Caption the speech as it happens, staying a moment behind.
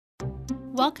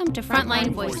Welcome to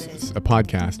Frontline Voices, a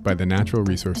podcast by the Natural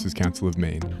Resources Council of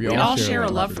Maine. We all share a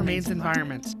love for Maine's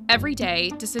environment. Every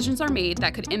day, decisions are made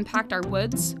that could impact our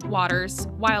woods, waters,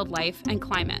 wildlife, and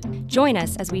climate. Join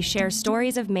us as we share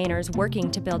stories of Mainers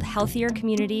working to build healthier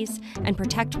communities and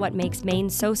protect what makes Maine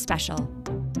so special.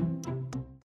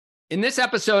 In this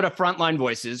episode of Frontline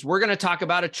Voices, we're going to talk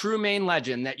about a true Maine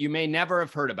legend that you may never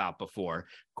have heard about before.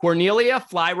 Cornelia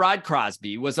Fly Rod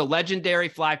Crosby was a legendary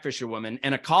fly fisherwoman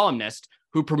and a columnist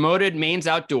who promoted Maine's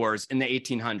outdoors in the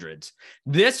 1800s.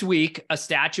 This week, a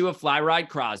statue of Fly Rod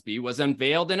Crosby was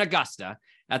unveiled in Augusta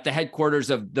at the headquarters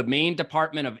of the Maine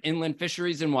Department of Inland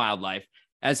Fisheries and Wildlife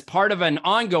as part of an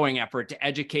ongoing effort to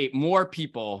educate more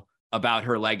people about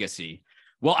her legacy.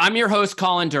 Well, I'm your host,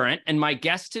 Colin Durant, and my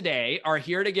guests today are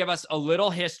here to give us a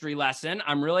little history lesson.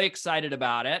 I'm really excited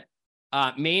about it.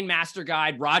 Maine Master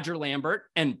Guide Roger Lambert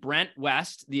and Brent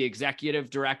West, the Executive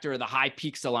Director of the High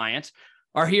Peaks Alliance,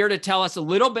 are here to tell us a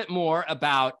little bit more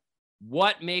about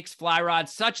what makes Fly Rod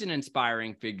such an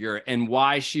inspiring figure and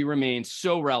why she remains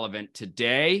so relevant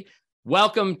today.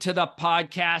 Welcome to the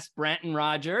podcast, Brent and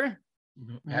Roger.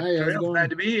 Hi,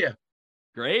 glad to be here.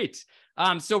 Great.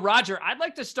 So Roger, I'd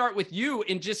like to start with you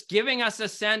in just giving us a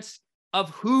sense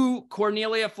of who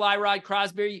Cornelia Fly Rod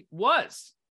Crosby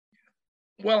was.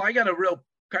 Well, I got a real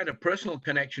kind of personal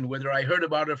connection with her. I heard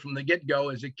about her from the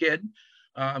get-go as a kid.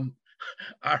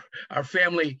 Our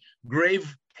family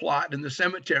grave plot in the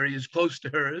cemetery is close to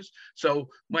hers. So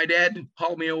my dad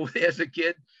hauled me over there as a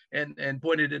kid and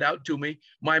pointed it out to me.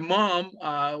 My mom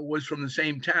was from the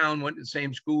same town, went to the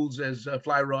same schools as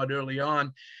Fly Rod early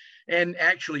on, and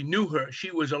actually knew her.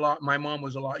 My mom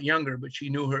was a lot younger, but she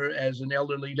knew her as an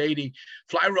elderly lady.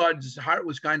 Fly Rod's heart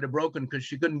was kind of broken because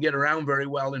she couldn't get around very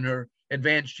well in her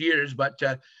advanced years, but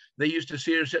they used to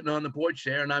see her sitting on the porch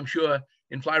there, and I'm sure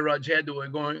in Fly Rod's head there were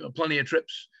going plenty of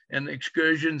trips and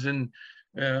excursions and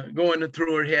going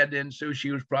through her head, and so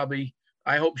she was probably,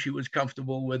 I hope she was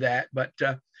comfortable with that. But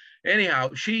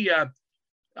anyhow,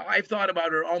 I've thought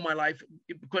about her all my life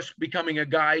because becoming a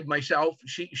guide myself,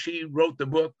 she wrote the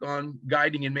book on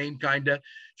guiding in Maine, kinda.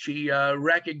 She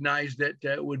recognized that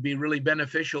it would be really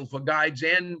beneficial for guides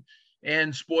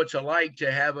and sports alike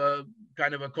to have a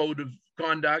kind of a code of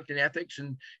conduct and ethics,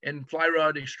 and Fly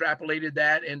Rod extrapolated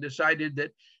that and decided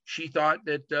that she thought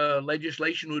that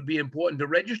legislation would be important to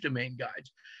register Maine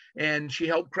guides. And she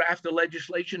helped craft the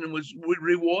legislation and was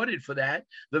rewarded for that.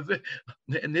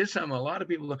 And there's a lot of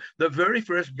people, the very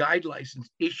first guide license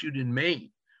issued in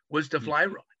Maine was to Fly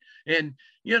Rod. And,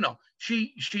 you know,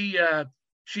 she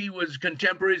was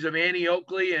contemporaries of Annie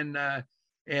Oakley and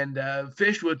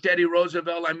fished with Teddy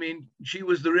Roosevelt. I mean, she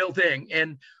was the real thing.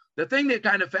 And the thing that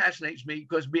kind of fascinates me,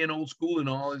 because being old school and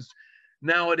all, is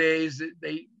nowadays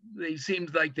they seem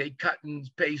like they cut and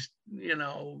paste, you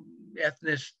know,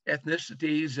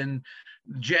 ethnicities and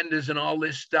genders and all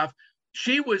this stuff.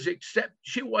 She was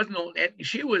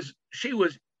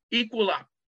equal up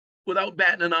without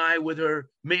batting an eye with her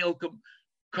male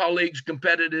colleagues,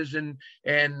 competitors, and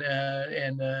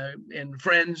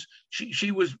friends.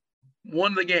 She was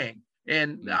one of the gang.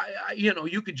 And you know,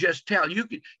 you could just tell. You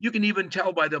can even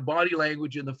tell by the body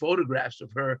language and the photographs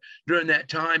of her during that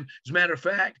time. As a matter of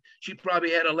fact, she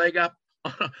probably had a leg up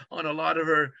on a lot of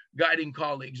her guiding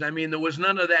colleagues. I mean, there was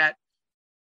none of that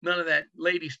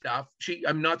lady stuff.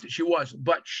 I'm not that she wasn't,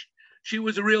 but she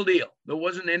was a real deal. There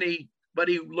wasn't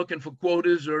anybody looking for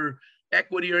quotas or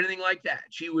equity or anything like that.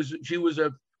 She was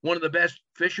one of the best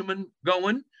fishermen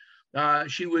going.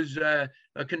 She was a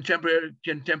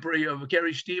contemporary of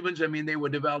Carrie Stevens. I mean, they were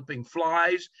developing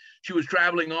flies. She was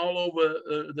traveling all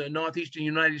over the northeastern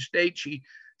United States.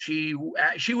 She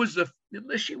was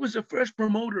the first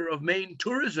promoter of Maine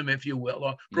tourism, if you will,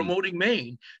 or promoting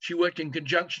Maine. She worked in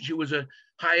conjunction. She was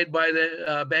hired by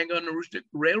the Bangor and Aroostook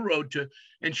Railroad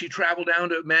and she traveled down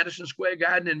to Madison Square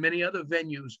Garden and many other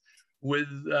venues with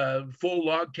full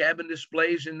log cabin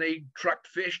displays, and they trucked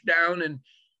fish down, and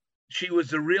she was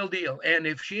the real deal. And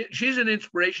if she's an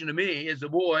inspiration to me as a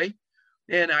boy,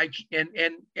 and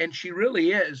she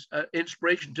really is an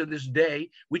inspiration to this day.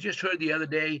 We just heard the other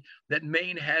day that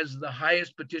Maine has the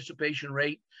highest participation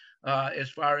rate as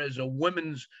far as a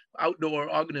women's outdoor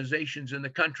organizations in the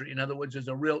country. In other words, there's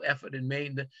a real effort in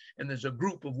Maine, and there's a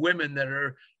group of women that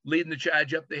are leading the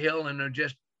charge up the hill and are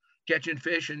just catching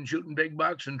fish and shooting big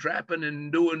bucks and trapping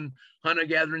and doing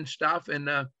hunter-gathering stuff. And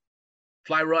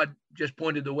Fly Rod just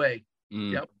pointed the way.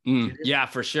 Yeah,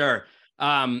 for sure.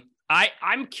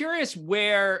 I'm curious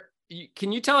where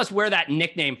can you tell us where that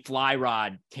nickname Fly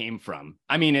Rod came from?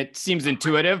 I mean, it seems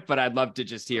intuitive, but I'd love to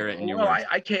just hear it in your words.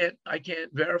 I can't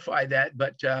verify that,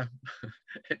 but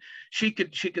she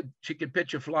could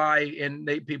pitch a fly, and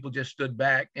people just stood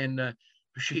back, and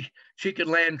she could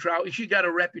land trout. She got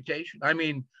a reputation. I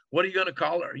mean, what are you going to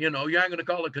call her? You know, you aren't going to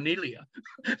call her Cornelia.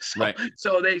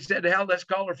 So they said, hell, let's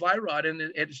call her Fly Rod, and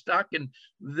it stuck. And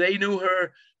they knew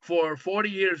her for 40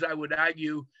 years, I would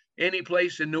argue. Any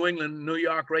place in New England, New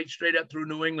York, right straight up through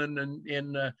New England, and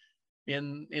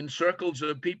in circles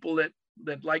of people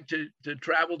that like to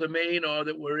travel to Maine or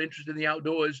that were interested in the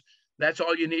outdoors, that's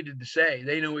all you needed to say.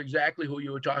 They knew exactly who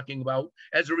you were talking about.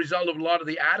 As a result of a lot of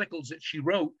the articles that she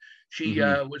wrote, she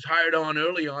was hired on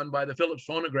early on by the Phillips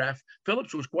Phonograph.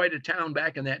 Phillips was quite a town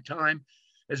back in that time.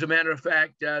 As a matter of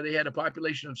fact, they had a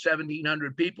population of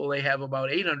 1,700 people. They have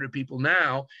about 800 people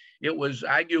now. It was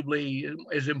arguably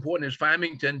as important as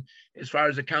Farmington as far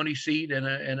as a county seat and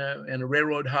a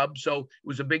railroad hub. So it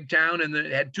was a big town, and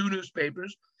it had 2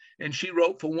 newspapers. And she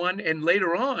wrote for one. And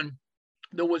later on,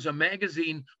 there was a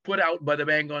magazine put out by the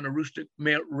Bangor Aroostook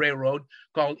Railroad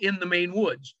called In the Maine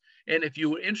Woods. And if you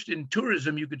were interested in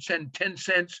tourism, you could send 10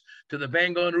 cents to the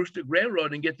Bangor Aroostook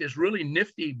Railroad and get this really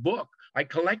nifty book. I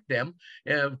collect them,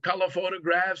 color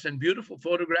photographs and beautiful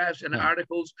photographs and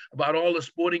articles about all the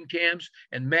sporting camps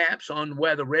and maps on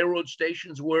where the railroad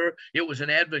stations were. It was an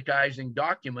advertising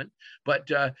document,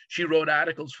 but she wrote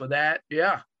articles for that.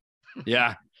 Yeah.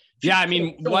 I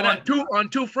mean, so on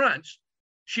two fronts,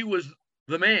 she was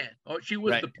the man, or she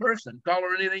was the person. Call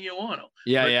her anything you want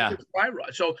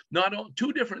to. So not on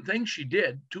 2 different things she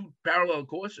did, 2 parallel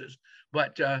courses,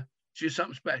 but she's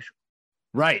something special.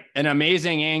 Right. An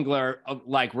amazing angler,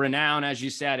 like renown, as you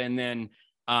said, and then,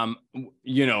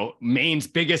 you know, Maine's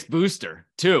biggest booster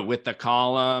too, with the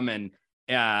column and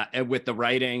with the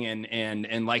writing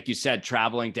and like you said,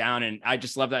 traveling down. And I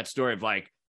just love that story of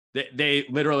like, they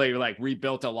literally like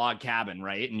rebuilt a log cabin,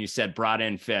 right? And you said brought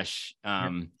in fish.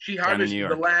 She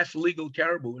harvested the last legal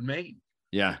caribou in Maine.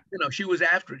 Yeah. You know, she was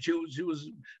after it. She was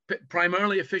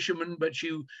primarily a fisherman, but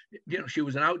she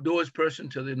was an outdoors person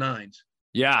to the nines.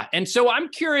 Yeah. And so I'm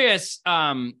curious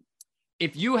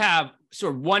if you have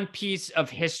sort of one piece of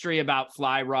history about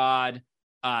Fly Rod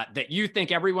that you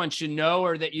think everyone should know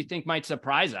or that you think might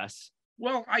surprise us.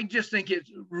 Well, I just think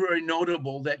it's very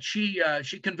notable that she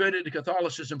converted to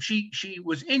Catholicism. She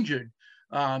was injured.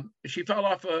 She fell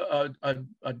off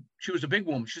she was a big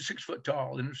woman. She's 6 foot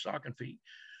tall in her stocking feet,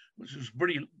 which was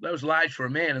that was large for a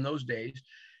man in those days.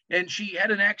 And she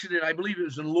had an accident, I believe it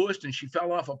was in Lewiston. She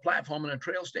fell off a platform in a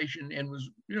trail station and was,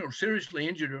 seriously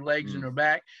injured, her legs and her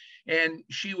back. And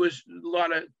she was a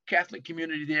lot of Catholic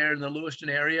community there in the Lewiston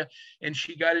area. And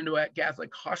she got into a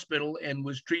Catholic hospital and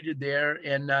was treated there.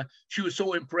 And she was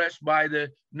so impressed by the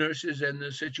nurses and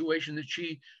the situation that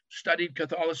she studied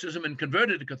Catholicism and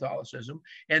converted to Catholicism.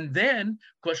 And then,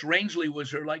 of course, Rangeley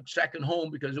was her second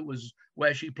home because it was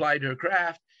where she applied her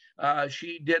craft.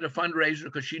 She did a fundraiser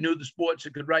because she knew the sports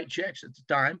that could write checks at the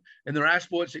time. And there are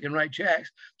sports that can write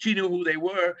checks. She knew who they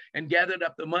were and gathered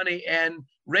up the money and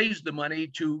raised the money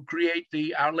to create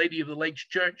the Our Lady of the Lakes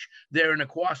Church there in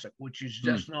Aquasic, which is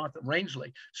just north of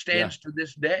Rangeley, stands to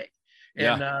this day.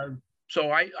 And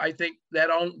so I think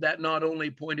that not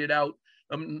only pointed out,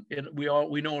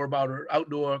 we know about her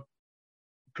outdoor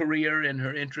career and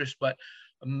her interests, but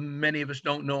many of us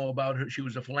don't know about her. She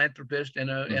was a philanthropist and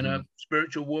a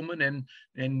spiritual woman,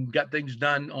 and got things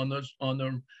done on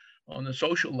the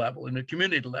social level and the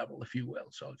community level, if you will.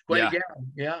 So it's quite a gal.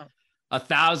 Yeah,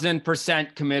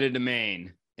 1,000% committed to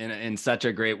Maine in such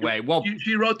a great way. Well,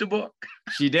 she wrote the book.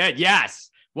 She did.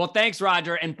 Yes. Well, thanks,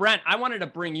 Roger. And Brent, I wanted to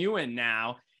bring you in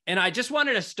now. And I just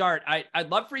wanted to start. I'd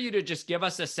love for you to just give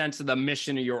us a sense of the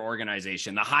mission of your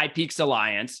organization, the High Peaks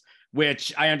Alliance,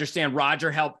 which I understand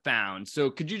Roger helped found. So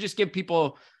could you just give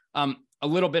people a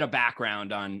little bit of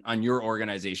background on your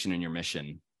organization and your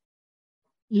mission?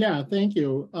 Yeah, thank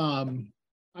you.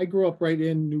 I grew up right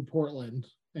in New Portland,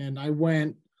 and I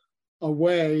went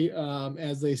away,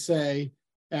 as they say,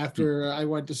 after I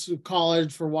went to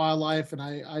college for wildlife, and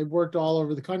I worked all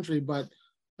over the country, but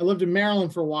I lived in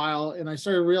Maryland for a while, and I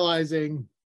started realizing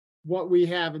what we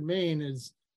have in Maine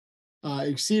is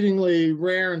exceedingly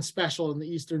rare and special in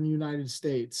the eastern United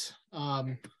States.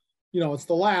 It's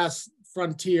the last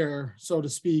frontier, so to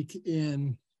speak,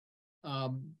 in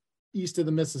east of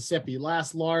the Mississippi,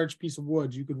 last large piece of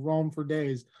woods. You could roam for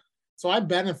days. So I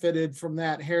benefited from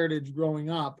that heritage growing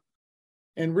up.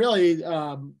 And really,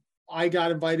 I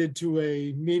got invited to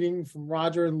a meeting from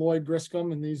Roger and Lloyd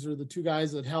Griscom, and these are the 2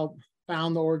 guys that helped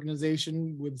found the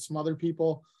organization with some other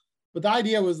people. But the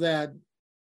idea was that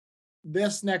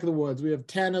this neck of the woods, we have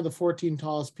 10 of the 14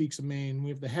 tallest peaks of Maine. We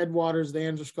have the headwaters, the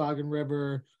Androscoggin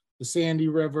River, the Sandy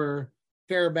River,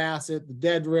 Carrabassett, the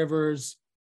Dead Rivers,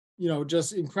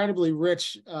 just incredibly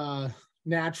rich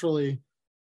naturally.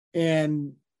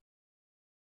 And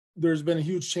there's been a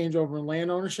huge changeover in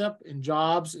land ownership and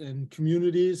jobs and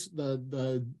communities.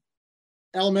 The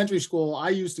elementary school I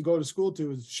used to go to school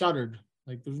to is shuttered.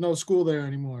 Like, there's no school there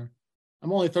anymore.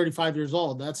 I'm only 35 years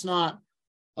old. That's not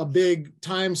a big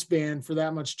time span for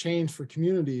that much change for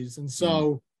communities. And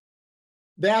so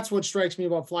that's what strikes me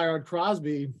about Fly Rod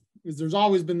Crosby, is there's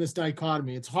always been this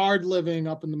dichotomy. It's hard living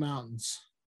up in the mountains,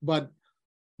 but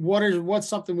what's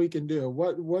something we can do?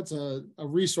 What's a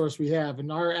resource we have?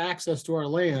 And our access to our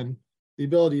land, the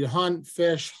ability to hunt,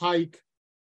 fish, hike,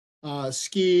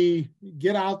 ski,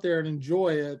 get out there and enjoy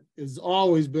it, has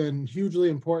always been hugely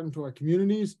important to our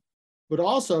communities, but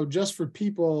also just for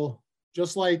people,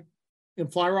 just like in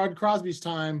Fly Rod Crosby's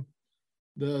time,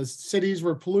 the cities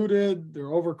were polluted, they're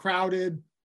overcrowded.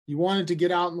 You wanted to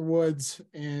get out in the woods,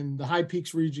 and the High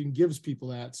Peaks region gives people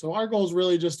that. So our goal is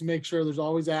really just to make sure there's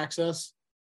always access,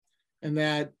 and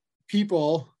that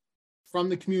people from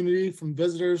the community, from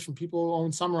visitors, from people who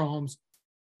own summer homes,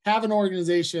 have an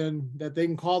organization that they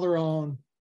can call their own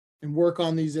and work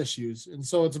on these issues. And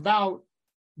so it's about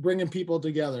bringing people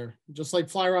together. Just like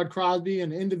Fly Rod Crosby,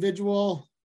 an individual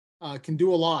can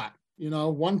do a lot.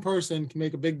 One person can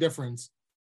make a big difference.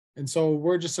 And so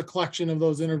we're just a collection of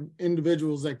those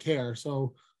individuals that care.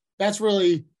 So that's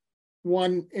really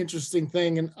one interesting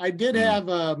thing. And I did have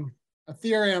a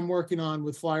theory I'm working on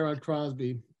with Fly Rod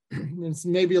Crosby. It's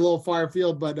maybe a little far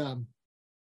afield, but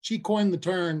she coined the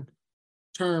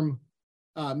term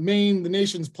Maine, the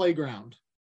nation's playground.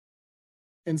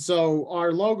 And so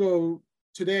our logo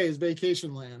today is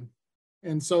Vacation Land.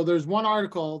 And so there's one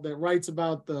article that writes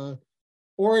about the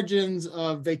origins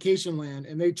of Vacation Land,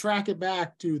 and they track it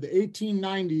back to the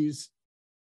 1890s,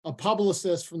 a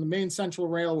publicist from the Maine Central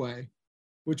Railway,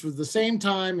 which was the same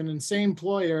time and the same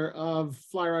employer of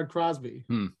Fly Rod Crosby.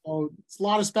 So it's a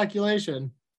lot of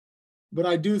speculation, but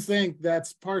I do think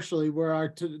that's partially where our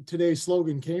today's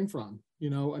slogan came from,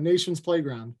 a nation's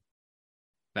playground.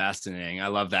 Fascinating. I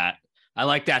love that. I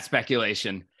like that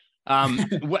speculation.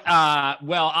 Well,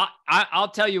 I'll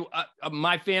tell you,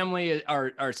 my family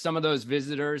are some of those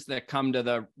visitors that come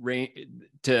to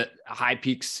to High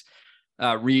Peaks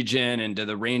region and to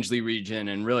the Rangeley region,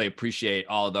 and really appreciate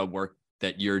all the work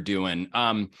that you're doing.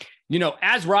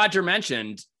 As Roger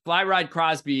mentioned, Fly Rod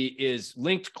Crosby is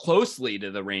linked closely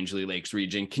to the Rangeley Lakes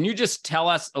region. Can you just tell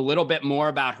us a little bit more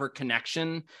about her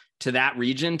connection to that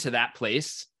region, to that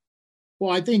place?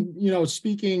 Well, I think,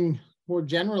 speaking more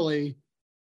generally,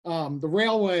 the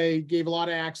railway gave a lot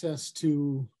of access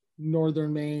to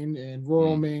northern Maine and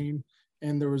rural Maine,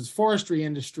 and there was forestry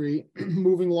industry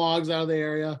moving logs out of the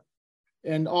area.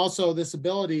 And also this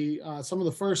ability, some of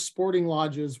the first sporting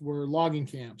lodges were logging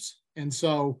camps. And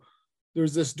so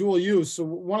there's this dual use. So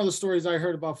one of the stories I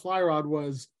heard about Fly Rod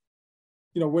was,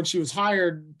 when she was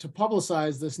hired to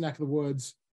publicize this neck of the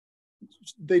woods,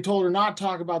 they told her not to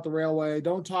talk about the railway,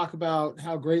 don't talk about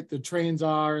how great the trains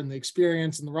are and the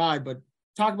experience and the ride, but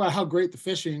talk about how great the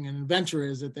fishing and adventure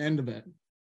is at the end of it.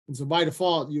 And so by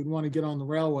default, you'd want to get on the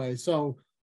railway. So,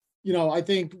 I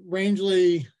think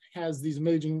Rangeley has these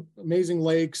amazing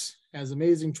lakes, has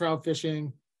amazing trout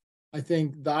fishing. I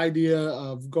think the idea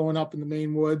of going up in the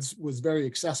Maine woods was very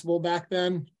accessible back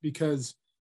then, because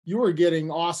you were getting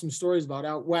awesome stories about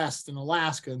out west and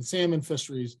Alaska and salmon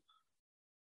fisheries.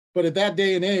 But at that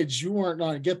day and age, you weren't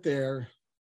going to get there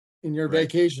in your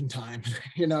vacation time,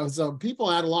 so people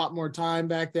had a lot more time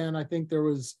back then. I think there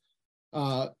was,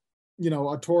 a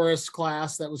tourist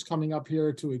class that was coming up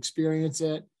here to experience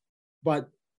it. But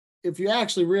if you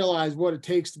actually realize what it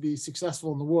takes to be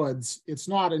successful in the woods, it's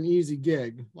not an easy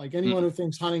gig. Like, anyone who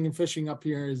thinks hunting and fishing up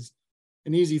here is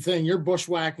an easy thing, you're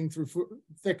bushwhacking through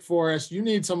thick forest. You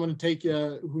need someone to take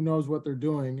you who knows what they're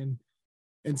doing.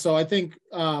 And so I think,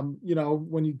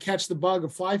 when you catch the bug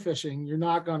of fly fishing, you're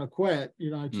not going to quit,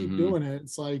 keep doing it.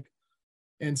 It's like,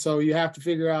 and so you have to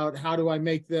figure out, how do I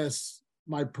make this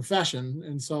my profession?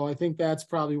 And so I think that's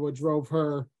probably what drove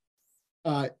her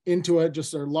into it,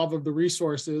 just her love of the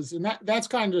resources. And that's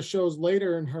kind of shows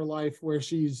later in her life, where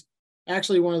she's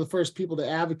actually one of the first people to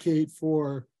advocate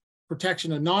for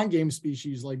protection of non-game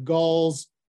species like gulls,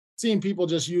 seeing people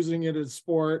just using it as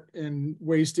sport and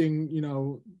wasting,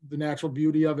 the natural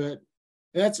beauty of it.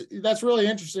 And that's really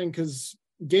interesting, because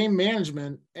game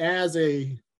management as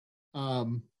a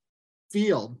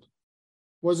field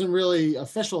wasn't really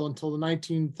official until the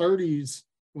 1930s,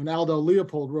 when Aldo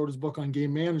Leopold wrote his book on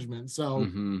game management. So,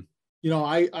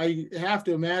 I have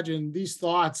to imagine these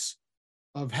thoughts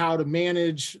of how to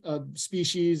manage a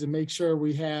species and make sure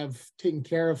we have taken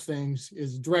care of things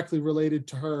is directly related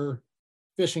to her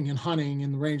fishing and hunting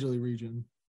in the Rangeley region.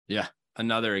 Yeah.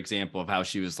 Another example of how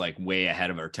she was like way ahead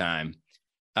of her time.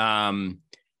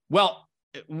 Well,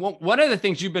 one of the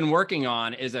things you've been working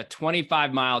on is a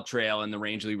 25-mile trail in the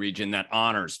Rangeley region that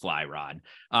honors fly rod.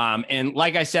 And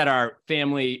like I said, our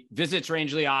family visits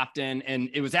Rangeley often, and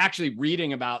it was actually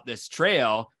reading about this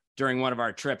trail during one of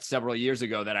our trips several years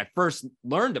ago that I first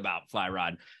learned about fly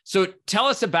rod. So tell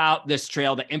us about this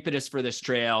trail, the impetus for this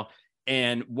trail,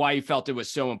 and why you felt it was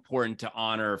so important to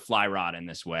honor fly rod in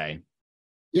this way.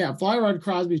 Yeah, Fly Rod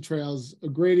Crosby Trail is a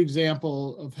great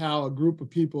example of how a group of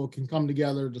people can come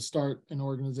together to start an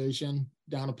organization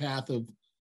down a path of,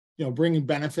 bringing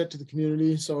benefit to the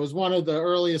community. So it was one of the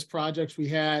earliest projects we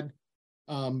had.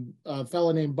 A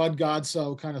fellow named Bud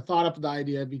Godso kind of thought up the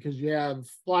idea because you have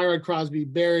Fly Rod Crosby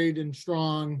buried in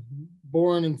Strong,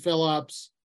 born in Phillips,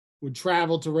 would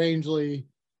travel to Rangeley.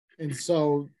 And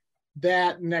so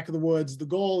that neck of the woods, the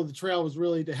goal of the trail was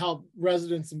really to help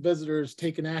residents and visitors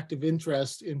take an active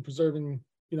interest in preserving,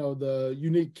 the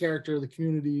unique character of the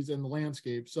communities and the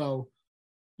landscape. So,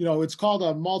 it's called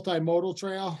a multimodal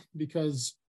trail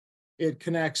because it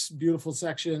connects beautiful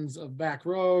sections of back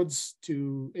roads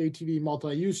to ATV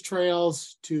multi-use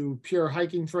trails to pure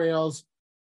hiking trails.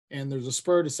 And there's a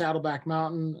spur to Saddleback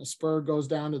Mountain. A spur goes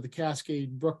down to the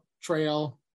Cascade Brook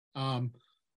Trail.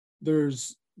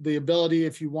 There's the ability,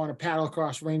 if you want to paddle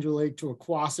across Ranger Lake to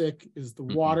Aquasic, is the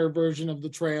water version of the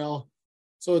trail.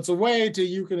 So it's a way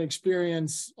you can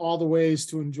experience all the ways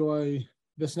to enjoy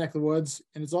this neck of the woods,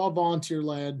 and it's all volunteer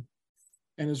led.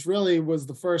 And it really was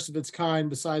the first of its kind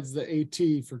besides the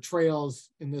AT for trails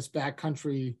in this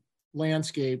backcountry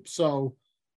landscape. So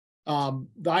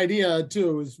the idea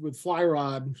too is with Fly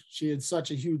Rod, she had such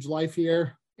a huge life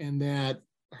here, and that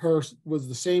hers was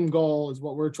the same goal as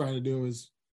what we're trying to do,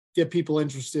 is get people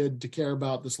interested to care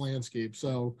about this landscape.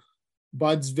 So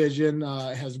Bud's vision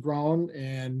has grown,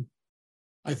 and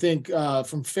I think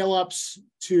from Phillips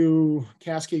to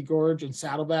Cascade Gorge and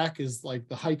Saddleback is like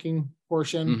the hiking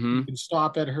portion. You can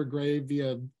stop at her grave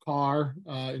via car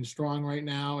in Strong right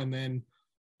now. And then,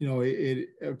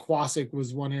 Aquasic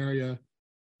was one area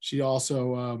she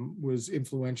also was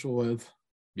influential with.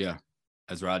 Yeah,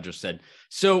 as Roger said.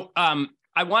 So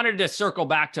I wanted to circle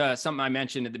back to something I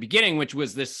mentioned at the beginning, which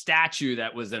was this statue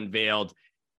that was unveiled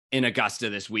in Augusta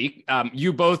this week.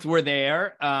 You both were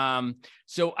there.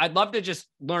 So I'd love to just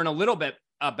learn a little bit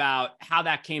about how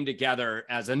that came together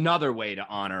as another way to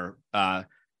honor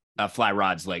Fly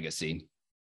Rod's legacy.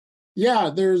 Yeah,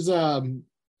 there's a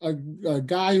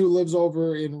guy who lives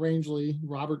over in Rangeley,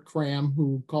 Robert Cram,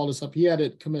 who called us up. He had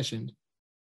it commissioned.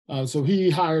 So he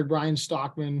hired Brian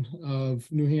Stockman of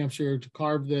New Hampshire to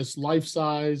carve this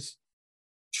life-size,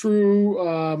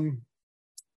 true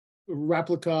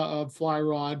replica of Fly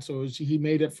Rod. So he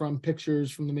made it from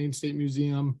pictures from the Maine State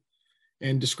Museum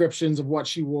and descriptions of what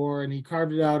she wore. And he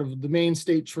carved it out of the Maine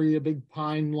State tree, a big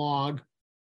pine log.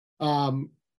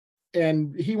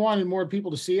 And he wanted more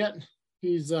people to see it.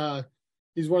 He's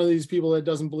one of these people that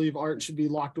doesn't believe art should be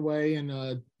locked away in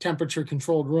a temperature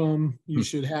controlled room. You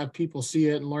should have people see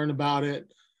it and learn about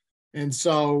it. And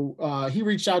so he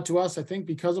reached out to us, I think,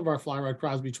 because of our Fly Rod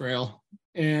Crosby Trail.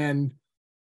 And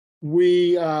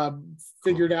we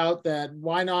figured out that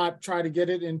why not try to get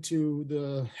it into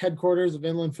the headquarters of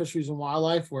Inland Fisheries and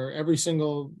Wildlife, where every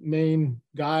single Maine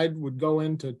guide would go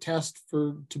in to test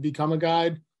to become a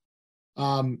guide.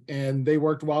 And they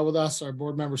worked well with us. Our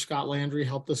board member, Scott Landry,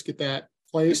 helped us get that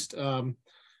placed. And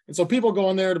so people go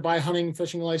in there to buy hunting and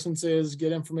fishing licenses,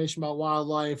 get information about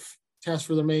wildlife, test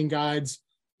for their Maine guides,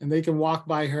 and they can walk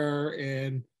by her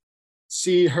and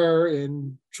see her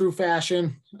in true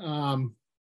fashion.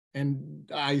 And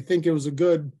I think it was a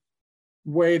good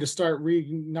way to start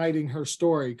reigniting her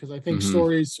story, because I think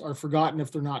stories are forgotten if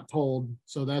they're not told.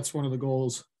 So that's one of the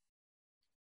goals.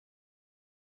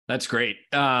 That's great.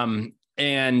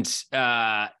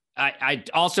 I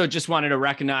also just wanted to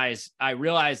recognize, I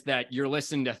realized that you're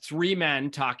listening to three men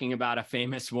talking about a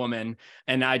famous woman.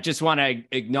 And I just want to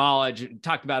acknowledge,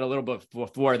 talked about a little bit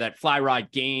before, that Fly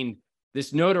Rod gained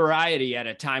this notoriety at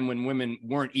a time when women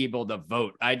weren't able to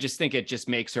vote. I just think it just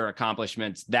makes her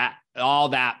accomplishments that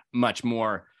much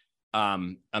more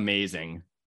amazing.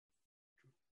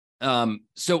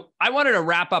 So I wanted to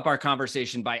wrap up our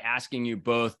conversation by asking you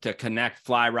both to connect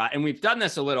Fly Rod, and we've done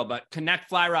this a little, but connect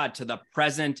Fly Rod to the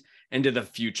present and to the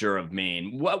future of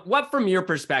Maine. What from your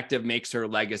perspective makes her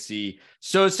legacy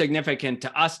so significant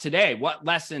to us today? What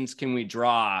lessons can we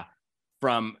draw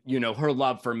from, her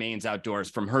love for Maine's outdoors,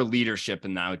 from her leadership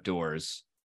in the outdoors?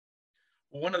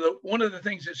 one of the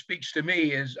things that speaks to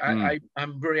me is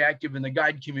I'm very active in the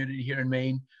guide community here in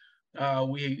Maine.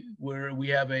 We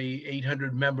have a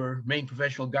 800 member Maine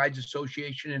Professional Guides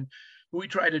Association, and we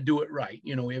try to do it right.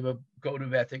 You know, we have a code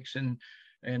of ethics and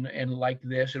like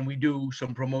this, and we do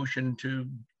some promotion to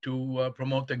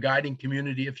promote the guiding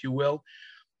community, if you will.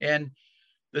 And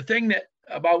the thing that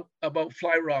about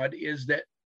Fly Rod is that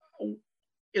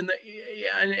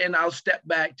and I'll step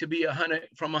back to be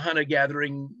from a hunter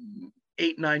gathering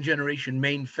 8-9 generation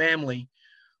Maine family.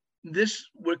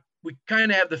 We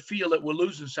kind of have the feel that we're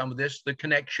losing some of this, the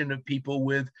connection of people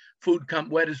with food.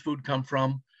 Where does food come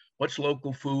from? What's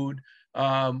local food?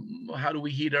 How do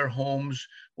we heat our homes?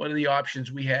 What are the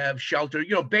options we have? Shelter,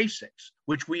 basics,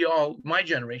 which my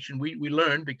generation, we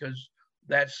learned because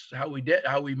that's how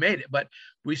we made it. But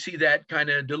we see that kind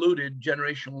of diluted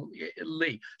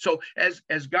generationally. So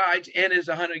as guides and as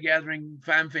a hunter-gathering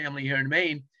farm family here in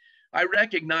Maine, I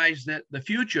recognize that the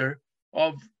future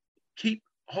of keep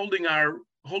holding our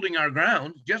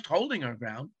ground, just holding our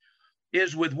ground,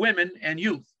 is with women and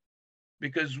youth,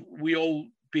 because we old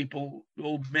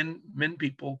men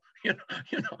people,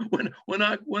 we're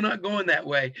not going that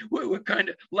way. We're kind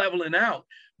of leveling out.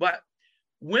 But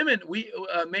women,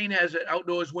 Maine has an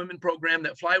outdoors women program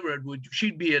that Fly Rod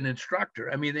she'd be an instructor.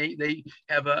 I mean, they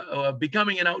have a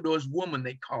becoming an outdoors woman,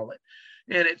 they call it,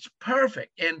 and it's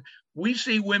perfect. And we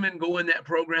see women go in that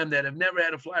program that have never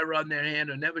had a fly rod in their hand,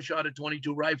 or never shot a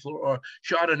 .22 rifle, or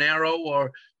shot an arrow,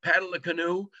 or paddled a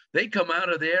canoe. They come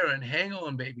out of there and hang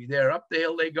on, baby. They're up the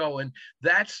hill they go. And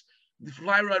the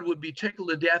Fly Rod would be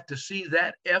tickled to death to see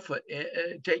that effort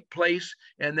take place,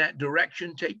 and that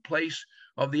direction take place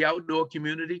of the outdoor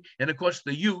community. And of course,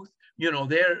 the youth,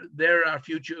 they're our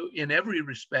future in every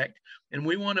respect. And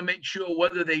we want to make sure,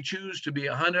 whether they choose to be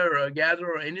a hunter or a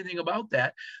gatherer or anything about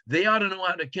that, they ought to know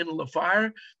how to kindle a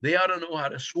fire. They ought to know how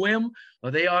to swim, or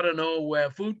they ought to know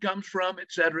where food comes from,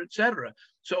 et cetera, et cetera.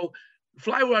 So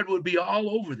Fly Rod would be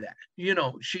all over that,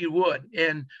 she would.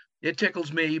 And it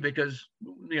tickles me because,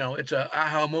 it's a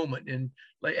aha moment. And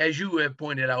like, as you have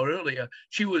pointed out earlier,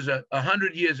 she was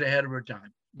 100 years ahead of her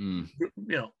time,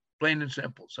 plain and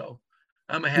simple. So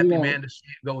I'm a happy man to see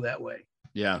it go that way.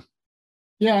 Yeah.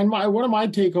 Yeah. And one of my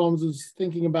take homes is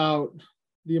thinking about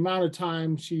the amount of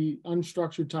time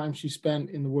unstructured time she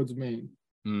spent in the woods of Maine.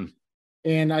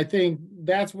 And I think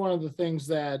that's one of the things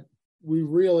that we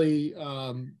really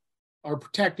are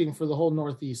protecting for the whole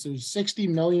Northeast. There's 60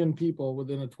 million people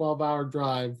within a 12-hour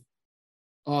drive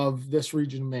of this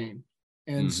region of Maine.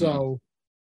 And so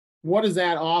what does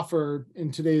that offer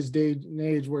in today's day and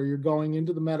age, where you're going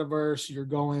into the metaverse, you're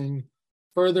going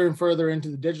further and further into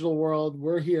the digital world?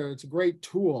 We're here. It's a great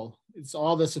tool. It's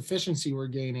all this efficiency we're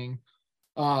gaining.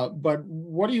 But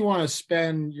what do you want to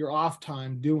spend your off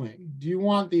time doing? Do you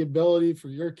want the ability for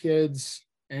your kids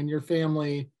and your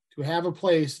family to have a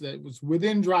place that was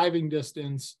within driving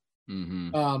distance,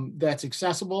 that's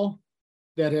accessible,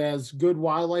 that has good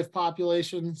wildlife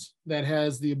populations, that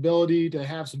has the ability to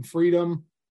have some freedom?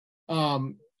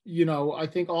 I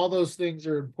think all those things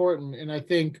are important. And I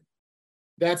think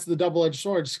that's the double-edged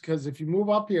sword, because if you move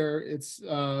up here,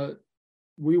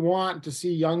 we want to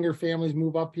see younger families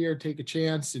move up here, take a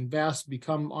chance, invest,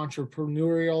 become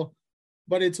entrepreneurial.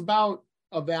 But it's about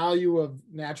a value of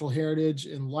natural heritage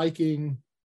and liking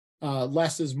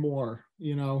less is more,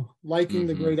 liking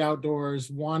the great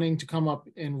outdoors, wanting to come up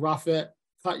and rough it,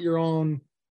 cut your own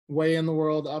way in the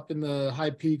world up in the high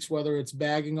peaks, whether it's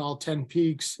bagging all 10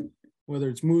 peaks, whether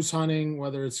it's moose hunting,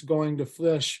 whether it's going to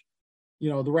fish,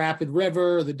 the Rapid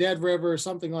River, the Dead River,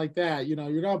 something like that.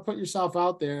 You're going to put yourself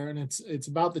out there, and it's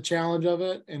about the challenge of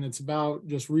it. And it's about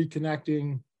just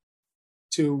reconnecting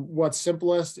to what's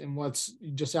simplest and what's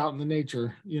just out in the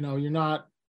nature. You're not,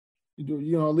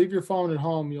 leave your phone at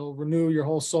home. You'll renew your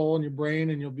whole soul and your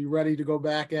brain, and you'll be ready to go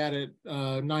back at it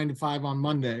 9 to 5 on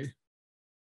Monday.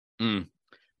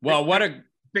 Well,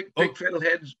 pick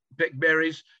fiddleheads, pick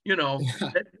berries, get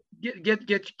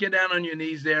down on your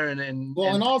knees there and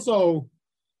also,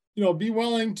 be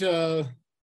willing to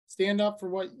stand up for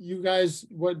what you guys,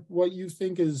 what you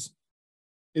think is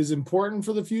important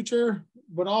for the future,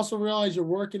 but also realize you're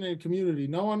working in a community.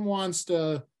 No one wants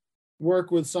to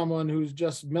work with someone who's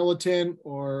just militant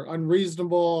or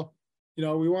unreasonable.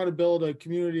 We want to build a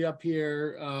community up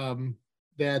here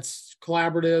that's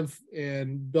collaborative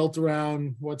and built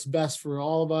around what's best for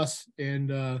all of us.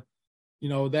 And,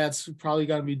 that's probably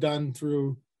got to be done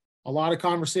through a lot of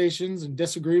conversations and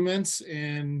disagreements.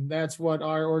 And that's what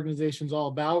our organization's all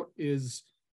about, is,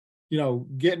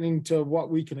 getting to what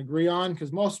we can agree on,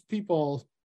 because most people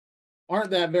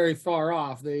aren't that very far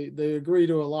off. They agree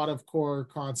to a lot of core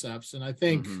concepts. And I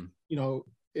think,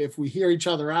 if we hear each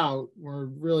other out, we're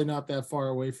really not that far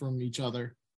away from each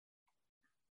other.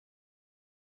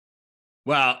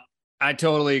 Well, I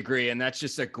totally agree. And that's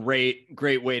just a great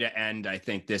way to end, I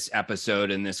think, this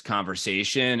episode and this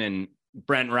conversation. And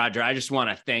Brent and Roger, I just want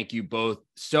to thank you both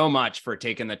so much for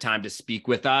taking the time to speak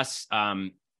with us.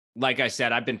 Like I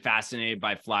said, I've been fascinated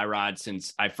by Fly Rod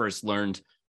since I first learned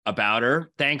about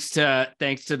her. Thanks to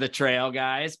the trail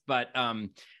guys, but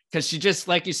because she just,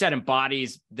 like you said,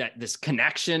 embodies this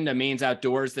connection to Maine's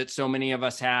outdoors that so many of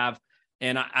us have.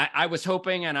 And I was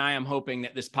hoping, and I am hoping,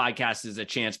 that this podcast is a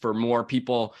chance for more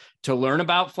people to learn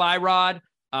about Fly Rod,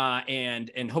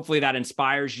 and hopefully that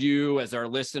inspires you as our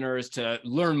listeners to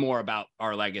learn more about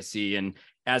our legacy. And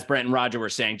as Brent and Roger were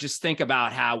saying, just think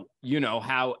about how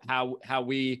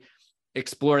we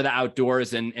explore the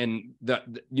outdoors and the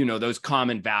those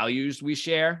common values we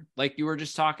share, like you were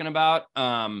just talking about.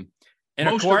 And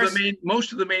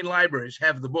most of the Maine libraries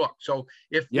have the book. So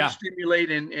if we stimulate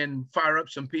and fire up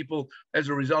some people as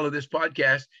a result of this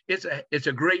podcast, it's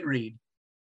a great read.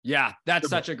 Yeah, that's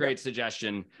such a great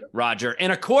suggestion, Roger.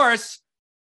 And of course,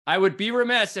 I would be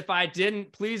remiss if I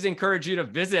didn't please encourage you to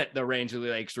visit the Rangeley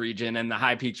Lakes region and the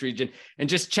High Peaks region and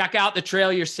just check out the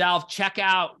trail yourself. Check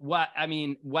out what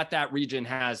that region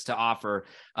has to offer.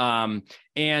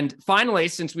 And finally,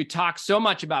 since we talked so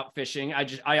much about fishing,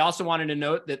 I also wanted to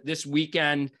note that this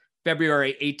weekend,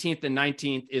 February 18th and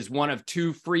 19th, is one of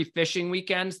 2 free fishing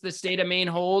weekends the state of Maine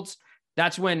holds.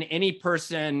 That's when any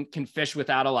person can fish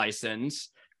without a license.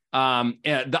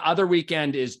 The other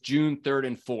weekend is June 3rd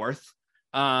and 4th.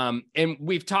 And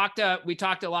we talked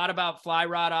a lot about Fly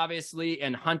Rod, obviously,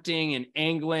 and hunting and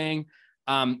angling.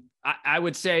 I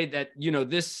would say that,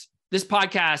 this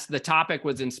podcast, the topic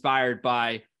was inspired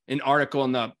by an article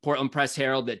in the Portland Press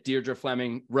Herald that Deirdre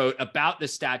Fleming wrote about the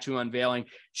statue unveiling.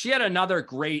 She had another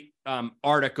great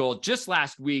article just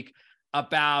last week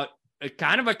about a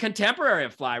kind of a contemporary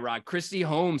of Fly Rod, Christy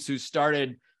Holmes, who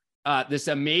started this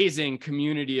amazing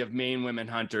community of Maine women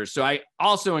hunters. So I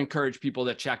also encourage people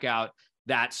to check out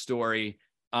that story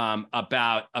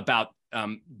about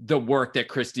the work that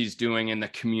Christy's doing and the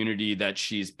community that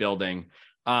she's building.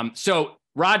 So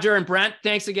Roger and Brent,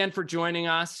 thanks again for joining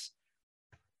us.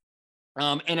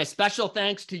 And a special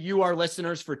thanks to you, our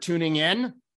listeners, for tuning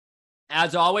in.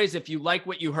 As always, if you like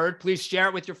what you heard, please share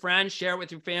it with your friends, share it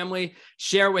with your family,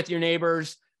 share it with your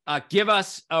neighbors. Give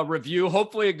us a review,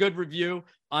 hopefully a good review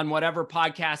on whatever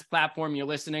podcast platform you're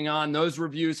listening on. Those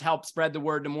reviews help spread the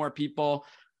word to more people.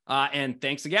 And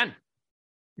thanks again.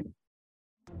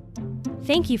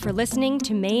 Thank you for listening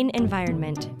to Maine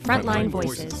Environment, Frontline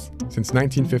Voices. Since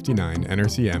 1959,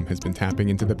 NRCM has been tapping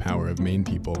into the power of Maine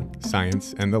people,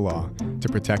 science, and the law to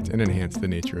protect and enhance the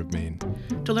nature of Maine.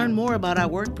 To learn more about our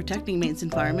work protecting Maine's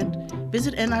environment,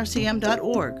 visit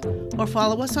nrcm.org or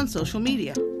follow us on social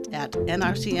media at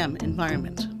NRCM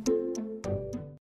Environment.